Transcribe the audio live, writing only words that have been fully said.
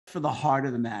for the heart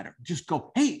of the matter. Just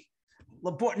go, hey,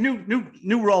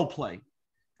 new role play.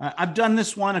 I've done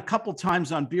this one a couple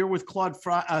times on Beer with Claude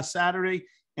Saturday,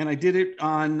 and I did it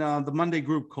on the Monday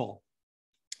group call.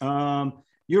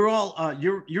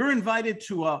 You're invited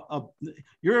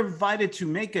to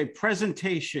make a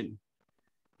presentation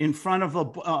in front of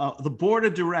the board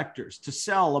of directors to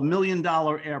sell $1 million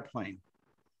airplane.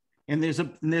 And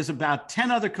there's about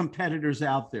 10 other competitors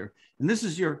out there. And this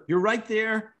is you're right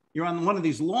there. You're on one of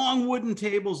these long wooden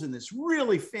tables in this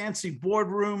really fancy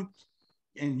boardroom,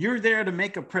 and you're there to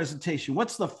make a presentation.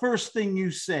 What's the first thing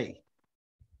you say?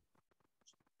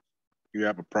 You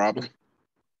have a problem?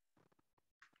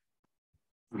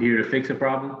 I'm here to fix a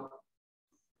problem.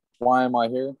 Why am I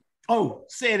here? Oh,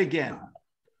 say it again.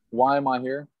 Why am I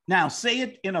here? Now say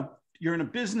it you're in a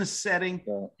business setting.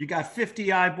 Okay. You got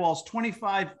 50 eyeballs,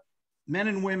 25 men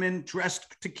and women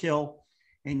dressed to kill,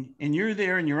 and you're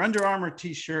there in your Under Armour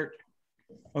t-shirt,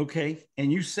 okay?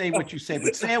 And you say what you say,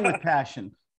 but say it with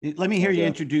passion. Let me hear you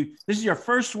introduce. This is your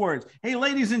first words. Hey,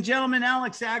 ladies and gentlemen,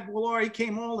 Alex Aguilar,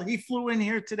 he flew in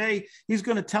here today. He's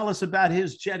going to tell us about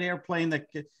his jet airplane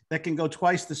that can go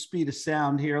twice the speed of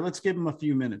sound here. Let's give him a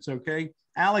few minutes, okay?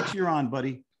 Alex, you're on,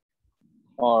 buddy.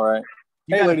 All right.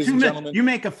 Hey, ladies and gentlemen. You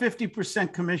make a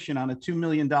 50% commission on a $2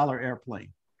 million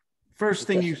airplane. First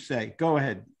thing you say. Go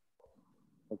ahead.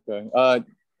 Okay.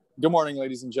 Good morning,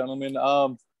 ladies and gentlemen.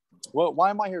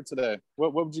 Why am I here today?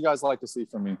 What would you guys like to see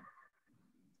from me?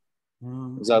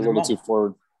 Is that a little too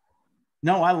forward?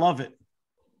 No, I love it.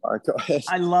 All right, go ahead.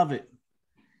 I love it.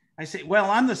 I say,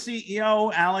 well, I'm the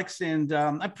CEO, Alex, and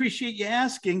I appreciate you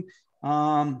asking.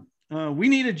 We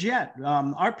need a jet.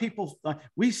 Our people,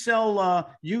 we sell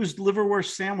used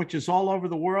liverwurst sandwiches all over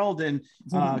the world. And,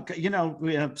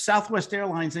 Southwest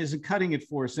Airlines isn't cutting it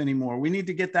for us anymore. We need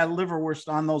to get that liverwurst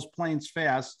on those planes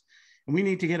fast. And we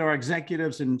need to get our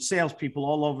executives and salespeople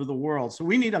all over the world. So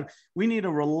we need a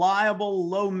reliable,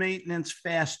 low maintenance,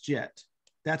 fast jet.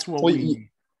 That's what we need.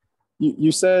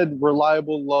 You said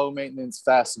reliable, low maintenance,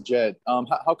 fast jet.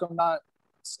 How come not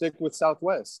stick with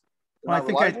Southwest? Well,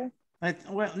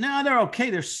 no, they're okay.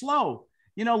 They're slow.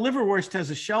 Liverwurst has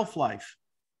a shelf life.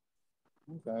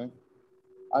 Okay.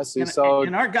 I see.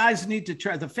 And our guys need to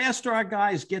try. The faster our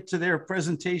guys get to their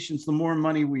presentations, the more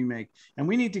money we make. And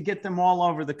we need to get them all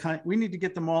over we need to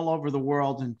get them all over the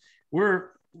world. And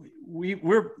we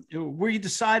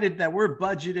decided that we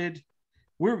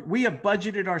have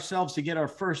budgeted ourselves to get our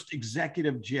first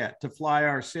executive jet to fly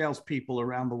our salespeople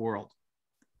around the world.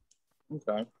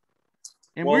 Okay.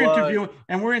 And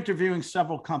we're interviewing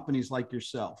several companies like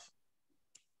yourself.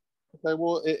 Okay,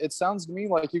 well, it sounds to me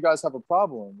like you guys have a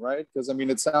problem, right? Because I mean,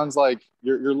 it sounds like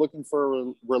you're looking for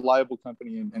a reliable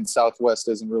company, and Southwest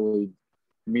isn't really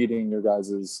meeting your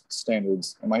guys'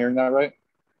 standards. Am I hearing that right?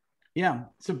 Yeah,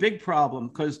 it's a big problem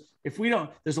because if we don't,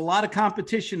 there's a lot of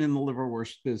competition in the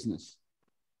liverwurst business.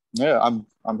 Yeah,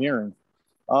 I'm hearing.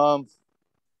 Well,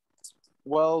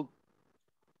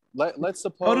 let's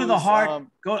suppose go to the heart.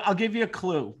 I'll give you a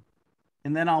clue,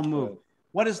 and then I'll move.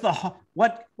 What is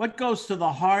what goes to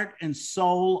the heart and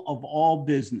soul of all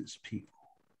business people?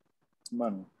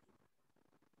 Money.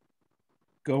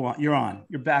 Go on. You're on.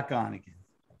 You're back on again.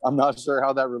 I'm not sure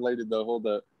how that related though. Hold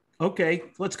up. Okay,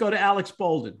 let's go to Alex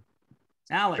Bolden.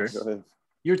 Alex, okay, go ahead.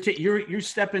 You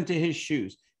step into his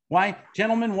shoes. Why,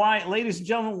 gentlemen? Why, ladies and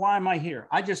gentlemen? Why am I here?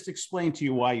 I just explained to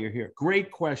you why you're here.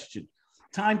 Great question.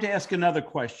 Time to ask another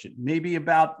question. Maybe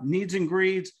about needs and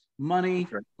greeds, money,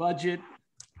 budget.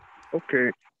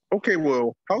 Okay.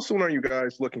 Well, how soon are you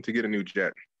guys looking to get a new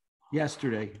jet?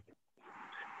 Yesterday.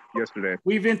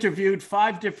 We've interviewed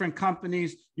 5 different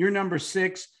companies. You're number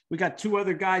 6. We got 2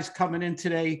 other guys coming in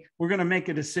today. We're going to make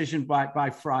a decision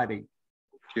by Friday.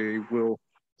 Okay. Well,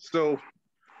 so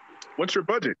what's your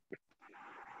budget?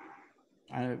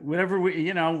 Whatever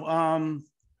we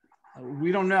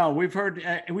don't know. We've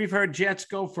heard jets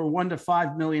go for $1 to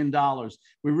 $5 million.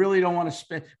 We really don't want to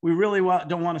spend. We really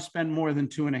don't want to spend more than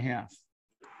 2.5.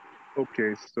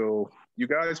 Okay, so you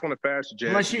guys want a fast jet?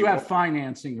 Unless you have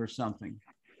financing or something.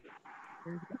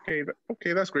 Okay,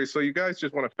 that's great. So you guys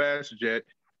just want a fast jet.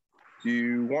 Do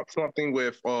you want something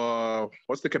with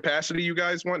what's the capacity you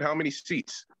guys want? How many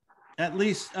seats? At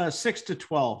least 6 to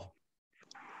 12.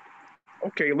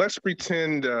 Okay, let's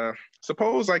pretend.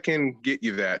 Suppose I can get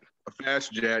you that. A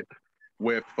fast jet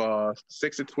with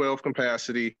 6 to 12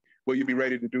 capacity. Will you be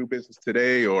ready to do business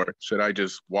today, or should I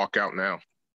just walk out now?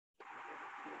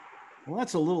 Well,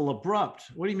 that's a little abrupt.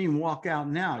 What do you mean walk out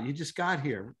now? You just got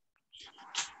here.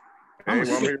 I'm a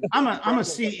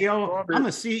CEO. I'm a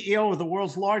CEO of the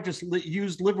world's largest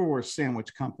used liverwurst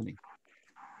sandwich company.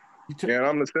 And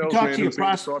I'm the salesman.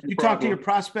 You talk to your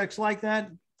prospects like that?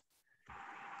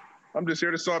 I'm just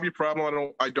here to solve your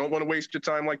problem. I don't want to waste your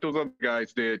time like those other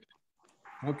guys did.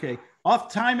 Okay.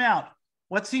 Off timeout.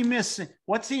 What's he missing?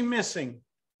 What's he missing?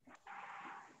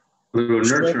 A little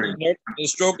nurturing.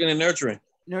 Stroking and nurturing.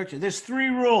 Nurture. There's 3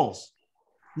 rules.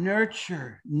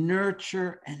 Nurture,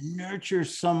 nurture, and nurture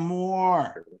some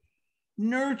more.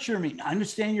 Nurture me. I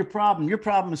understand your problem. Your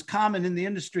problem is common in the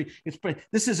industry.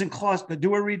 This isn't cost.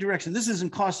 Do a redirection. This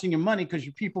isn't costing you money because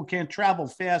your people can't travel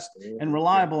fast and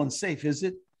reliable and safe, is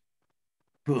it?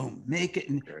 Boom, make it.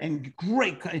 And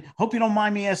great. Hope you don't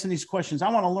mind me asking these questions. I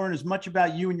want to learn as much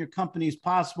about you and your company as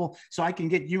possible so I can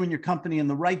get you and your company in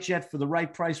the right jet for the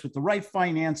right price with the right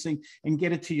financing and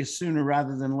get it to you sooner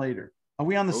rather than later. Are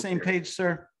we on the same page,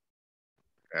 sir?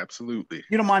 Absolutely.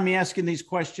 You don't mind me asking these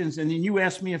questions, and then you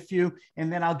ask me a few,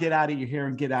 and then I'll get out of your hair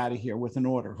and get out of here with an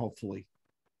order, hopefully.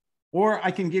 Or I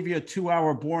can give you a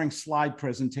 2-hour boring slide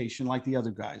presentation like the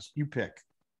other guys. You pick.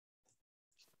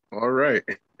 All right.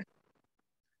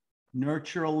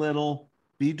 Nurture a little,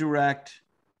 be direct.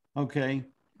 Okay.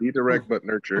 Be direct, but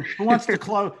nurture. Who wants to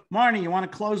close? Marnie, you want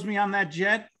to close me on that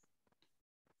jet?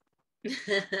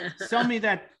 Sell me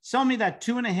that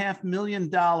 $2.5 million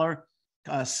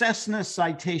Cessna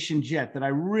Citation jet that I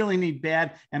really need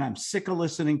bad, and I'm sick of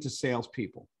listening to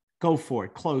salespeople. Go for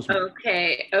it. Close me.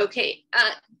 Okay.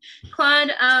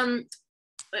 Claude,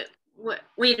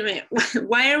 wait a minute.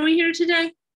 Why are we here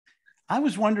today? I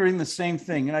was wondering the same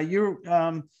thing.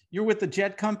 You're with the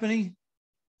jet company?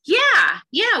 Yeah.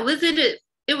 Was it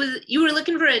you were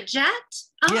looking for a jet?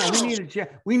 Oh. Yeah, we need a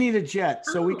jet. We need a jet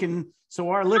so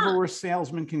our liverwurst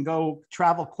salesman can go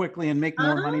travel quickly and make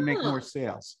more money, make more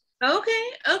sales.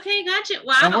 Okay, gotcha.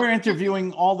 Wow. And we're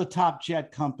interviewing all the top jet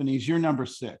companies. You're number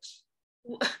 6.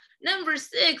 Number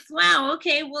 6. Wow.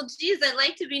 Okay. Well, geez, I'd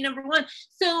like to be number 1.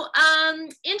 So,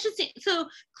 interesting. So,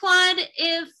 Claude,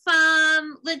 if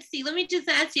let's see, let me just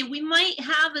ask you. We might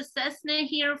have a Cessna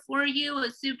here for you, a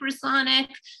supersonic,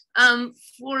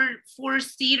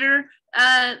 4-seater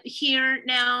here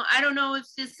now. I don't know if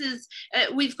this is.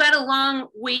 We've got a long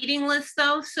waiting list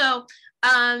though, so.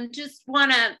 Just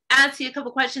want to ask you a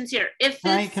couple questions here.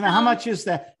 How much is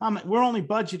that? We're only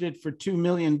budgeted for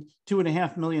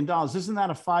 $2.5 million. Isn't that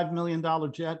a $5 million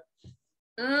jet?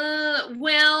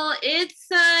 Well, it's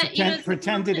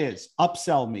pretend it is.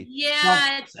 Upsell me.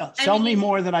 Yeah. Sell me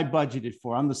more than I budgeted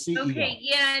for. I'm the CEO. Okay.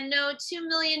 Yeah. No, 2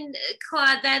 million,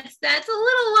 Claude. That's a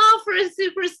little low for a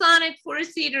supersonic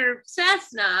 4-seater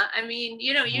Cessna. I mean,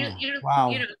 you're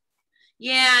wow.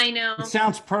 Yeah, I know. It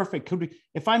sounds perfect. Could we,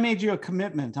 if I made you a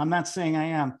commitment, I'm not saying I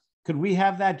am, could we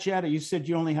have that jet? Or you said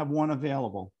you only have one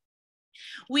available.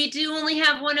 We do only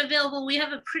have one available. We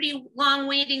have a pretty long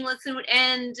waiting list,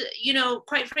 and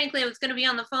quite frankly, I was going to be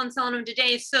on the phone selling them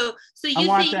today. So I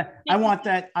want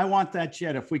that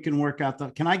jet. If we can work out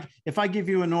if I give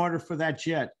you an order for that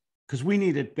jet, because we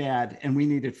need it bad and we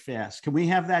need it fast. Can we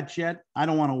have that jet? I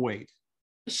don't want to wait.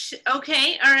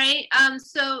 Okay. All right.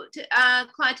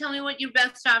 Claude, tell me what your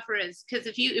best offer is. Because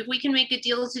if we can make a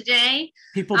deal today.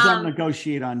 People don't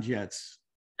negotiate on jets.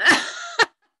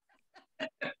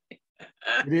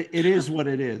 It is what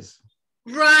it is.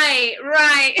 Right.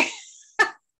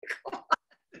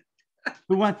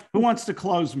 Who wants to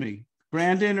close me?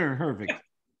 Brandon or Hervik?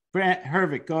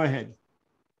 Hervik, go ahead.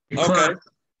 Okay.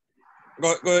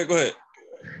 Go ahead.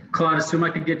 Claude, assume I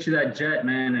could get you that jet,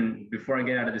 man. And before I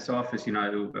get out of this office,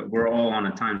 we're all on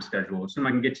a time schedule. Assume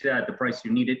I can get you that at the price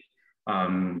you need it.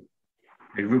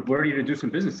 We're ready to do some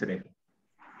business today.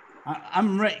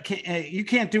 I'm ready. You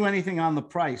can't do anything on the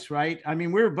price, right? I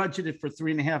mean, we're budgeted for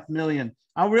 $3.5 million.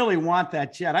 I really want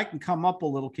that jet. I can come up a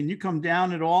little. Can you come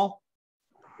down at all?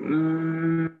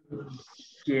 Yeah,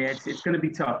 it's going to be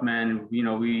tough, man.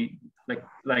 We like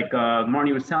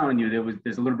Marnie was telling you,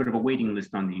 there's a little bit of a waiting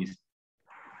list on these.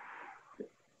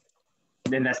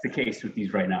 Then that's the case with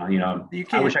these right now. I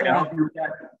wish I could help you with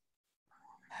that.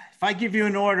 If I give you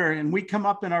an order and we come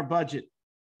up in our budget,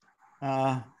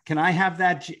 can I have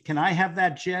that? Can I have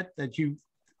that jet that you?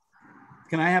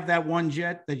 Can I have that one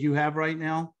jet that you have right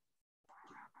now?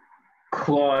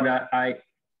 Claude, I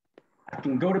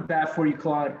can go to bat for you,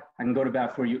 Claude. I can go to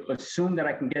bat for you. Assume that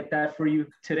I can get that for you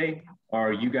today.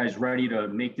 Are you guys ready to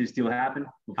make this deal happen?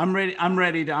 I'm ready. I'm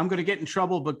going to get in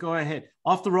trouble, but go ahead.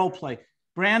 Off the role play.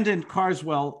 Brandon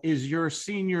Carswell is your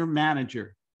senior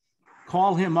manager.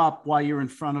 Call him up while you're in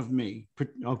front of me.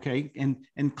 Okay. And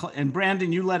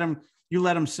Brandon, you let him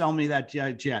sell me that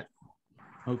jet.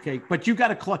 Okay. But you got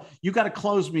to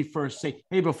close me first. Say,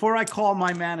 hey, before I call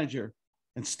my manager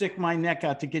and stick my neck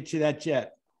out to get you that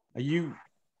jet,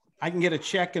 I can get a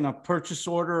check and a purchase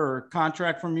order or a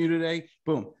contract from you today.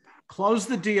 Boom. Close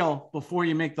the deal before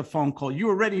you make the phone call. You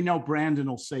already know Brandon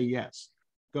will say yes.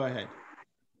 Go ahead.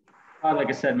 Like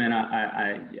I said, man,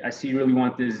 I see you really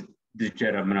want this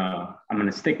jet. I'm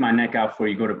gonna stick my neck out for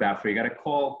you. Go to bat for you. Got to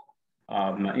call.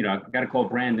 I got to call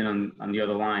Brandon on the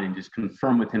other line and just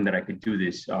confirm with him that I could do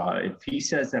this. If he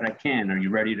says that I can, are you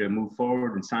ready to move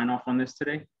forward and sign off on this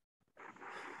today?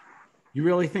 You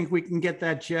really think we can get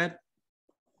that jet?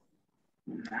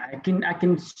 I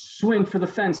can swing for the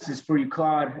fences for you,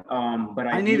 Claude. But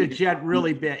I need a jet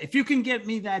really bad. If you can get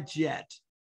me that jet,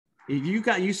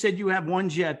 you said you have one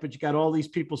jet, but you got all these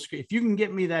people. If you can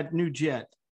get me that new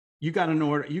jet, you got an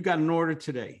order. You got an order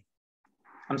today.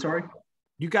 I'm sorry.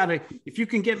 If you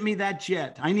can get me that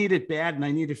jet, I need it bad and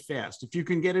I need it fast. If you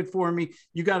can get it for me,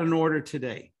 you got an order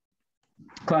today.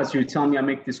 Claude, so you're telling me I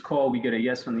make this call, we get a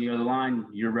yes on the other line,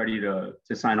 you're ready to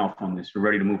sign off on this. You're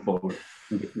ready to move forward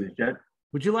and get this jet.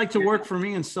 Would you like to work for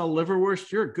me and sell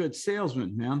liverwurst? You're a good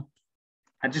salesman, man.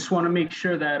 I just want to make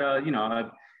sure that, I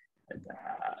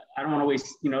don't want to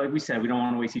waste, like we said, we don't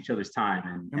want to waste each other's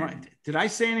time. Did I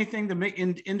say anything to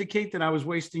indicate that I was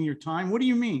wasting your time? What do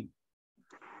you mean?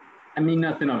 I mean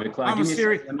nothing of it, Claude. I'm a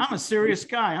serious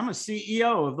guy. I'm a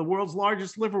CEO of the world's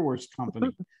largest liverwurst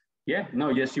company. Yeah, no,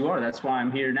 yes, you are. That's why I'm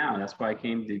here now. That's why I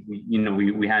came to,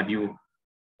 we have you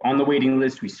on the waiting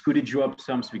list. We scooted you up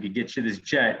some so we could get you this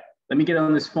jet. Let me get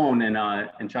on this phone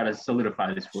and try to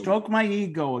solidify this for you. Stroke my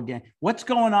ego again. What's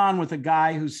going on with a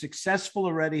guy who's successful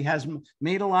already, has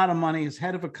made a lot of money, is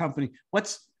head of a company?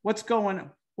 What's going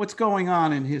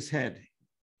on in his head,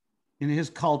 in his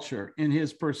culture, in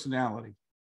his personality?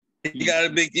 He got a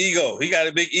big ego. He's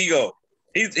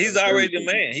already the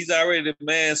man. He's already the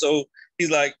man. So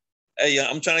he's like, hey,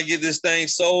 I'm trying to get this thing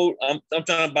sold. I'm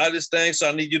trying to buy this thing. So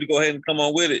I need you to go ahead and come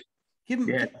on with it. Give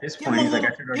him a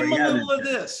little of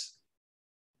this.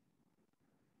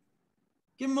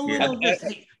 Give him a little of this.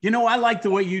 Hey, I like the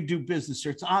way you do business,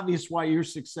 sir. It's obvious why you're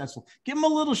successful. Give him a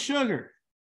little sugar.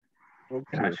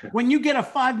 Okay. When you get a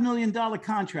 $5 million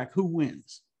contract, who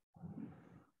wins?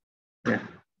 Yeah.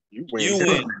 You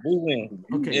win. We win.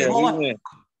 Okay. Yeah, we win.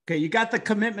 Okay, you got the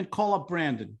commitment. Call up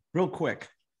Brandon real quick.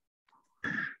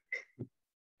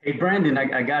 Hey Brandon,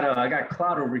 I got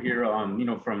Claude over here,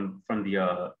 from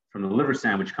the liver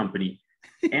sandwich company,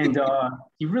 and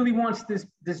he really wants this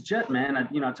jet, man.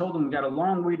 I told him we got a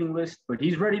long waiting list, but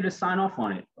he's ready to sign off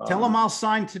on it. Tell him I'll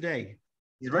sign today.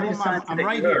 He's ready to sign today. I'm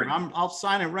right here. I'll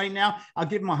sign it right now. I'll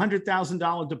give him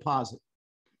 $100,000 deposit.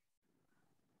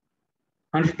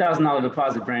 $100,000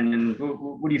 deposit, Brandon.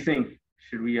 What do you think?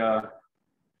 Should we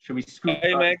scoop?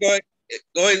 Hey man, go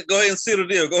ahead and seal the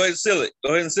deal. Go ahead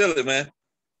and seal it, man.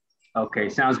 Okay,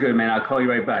 sounds good, man. I'll call you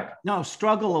right back. No,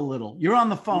 struggle a little. You're on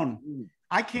the phone.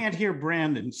 I can't hear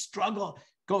Brandon. Struggle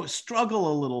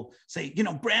a little. Say,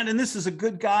 Brandon, this is a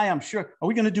good guy. I'm sure. Are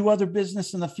we going to do other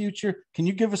business in the future? Can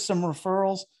you give us some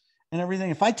referrals and everything?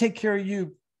 If I take care of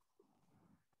you.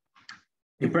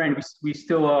 Hey, Brandon, we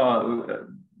still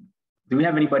do we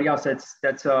have anybody else that's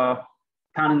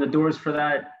pounding the doors for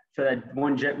that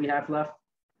one jet we have left?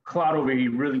 Claude over here, he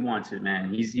really wants it,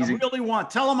 man.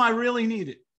 Tell him I really need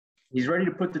it. He's ready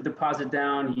to put the deposit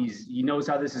down. He knows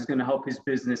how this is going to help his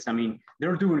business. I mean,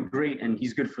 they're doing great, and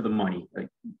he's good for the money. Like,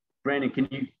 Brandon,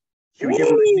 should we give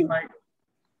him a green light?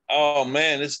 Oh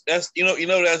man, that's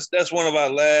one of our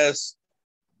last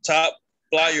top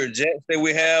flyer jets that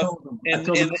we have in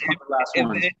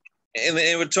the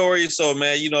inventory. So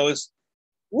man, it's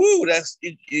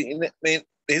man.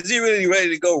 Is he really ready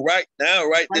to go right now?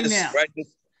 Right now.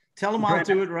 Tell him I'll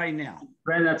do it right now.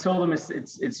 Brandon, I told him it's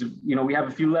we have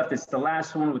a few left. It's the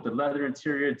last one with the leather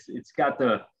interior. It's got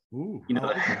the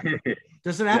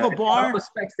Does it have a bar? All the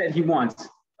specs that he wants.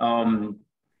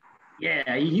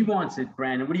 Yeah, he wants it,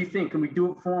 Brandon. What do you think? Can we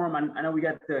do it for him? I know we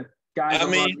got the guys. I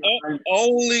mean,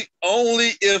 only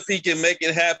if he can make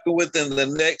it happen within the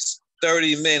next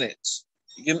 30 minutes.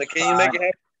 Can you make it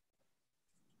happen?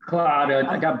 Claude,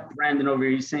 I got Brandon over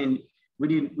here. He's saying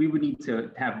we would need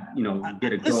to have,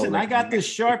 get a go. Listen, I got this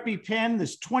Sharpie pen,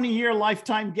 this 20-year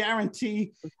lifetime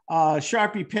guarantee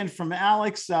Sharpie pen from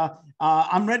Alex.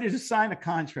 I'm ready to sign a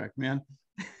contract, man.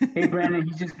 Hey, Brandon,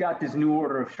 he just got this new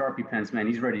order of Sharpie pens, man.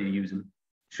 He's ready to use them.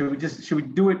 Should we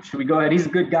do it? Should we go ahead? He's a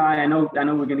good guy. I know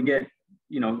we're going to get,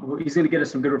 he's going to get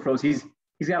us some good referrals. He's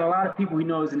got a lot of people he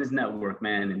knows in his network,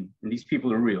 man. And these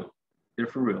people are real. They're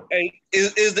for real. Hey,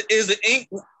 is the ink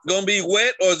gonna be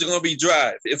wet or is it gonna be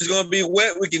dry? If it's gonna be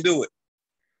wet, we can do it.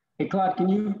 Hey, Claude, can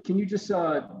you just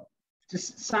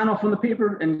sign off on the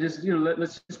paper and just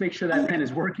let's just make sure that pen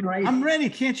is working right? I'm ready.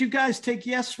 Can't you guys take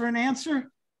yes for an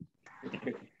answer?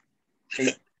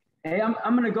 Hey,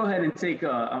 I'm gonna go ahead and take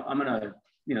I'm gonna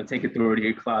take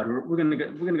authority, Claude. We're gonna go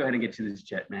ahead and get you this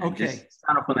jet, man. Okay. Just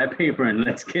sign up on that paper and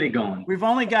let's get it going. We've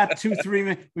only got 2-3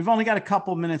 minutes. We've only got a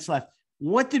couple minutes left.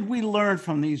 What did we learn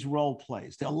from these role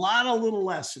plays? There are a lot of little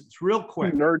lessons, real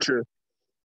quick. Nurture.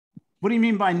 What do you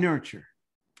mean by nurture?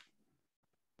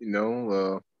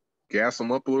 Gas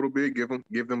them up a little bit,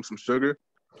 give them some sugar,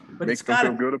 but make them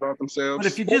feel good about themselves. But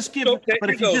if you just give,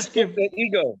 their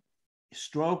ego,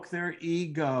 stroke their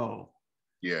ego.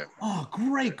 Yeah. Oh,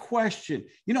 great question.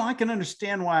 I can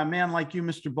understand why a man like you,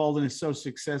 Mr. Bolden, is so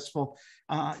successful.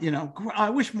 I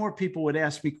wish more people would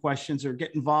ask me questions or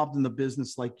get involved in the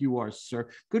business like you are, sir.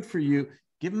 Good for you.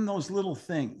 Give them those little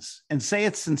things and say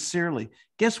it sincerely.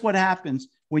 Guess what happens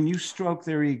when you stroke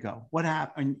their ego? What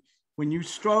happens when you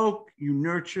stroke, you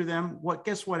nurture them?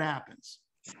 Guess what happens?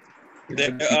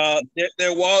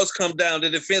 Their walls come down, the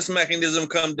defense mechanism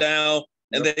come down,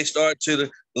 and they start to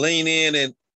lean in,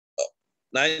 and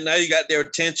now you got their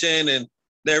attention, and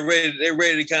they're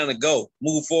ready to kind of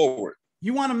move forward.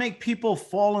 You want to make people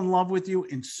fall in love with you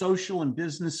in social and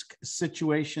business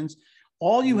situations.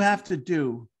 All you have to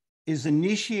do is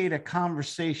initiate a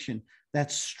conversation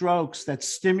that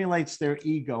stimulates their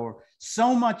ego.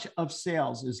 So much of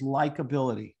sales is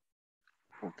likability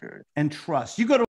and trust. You go to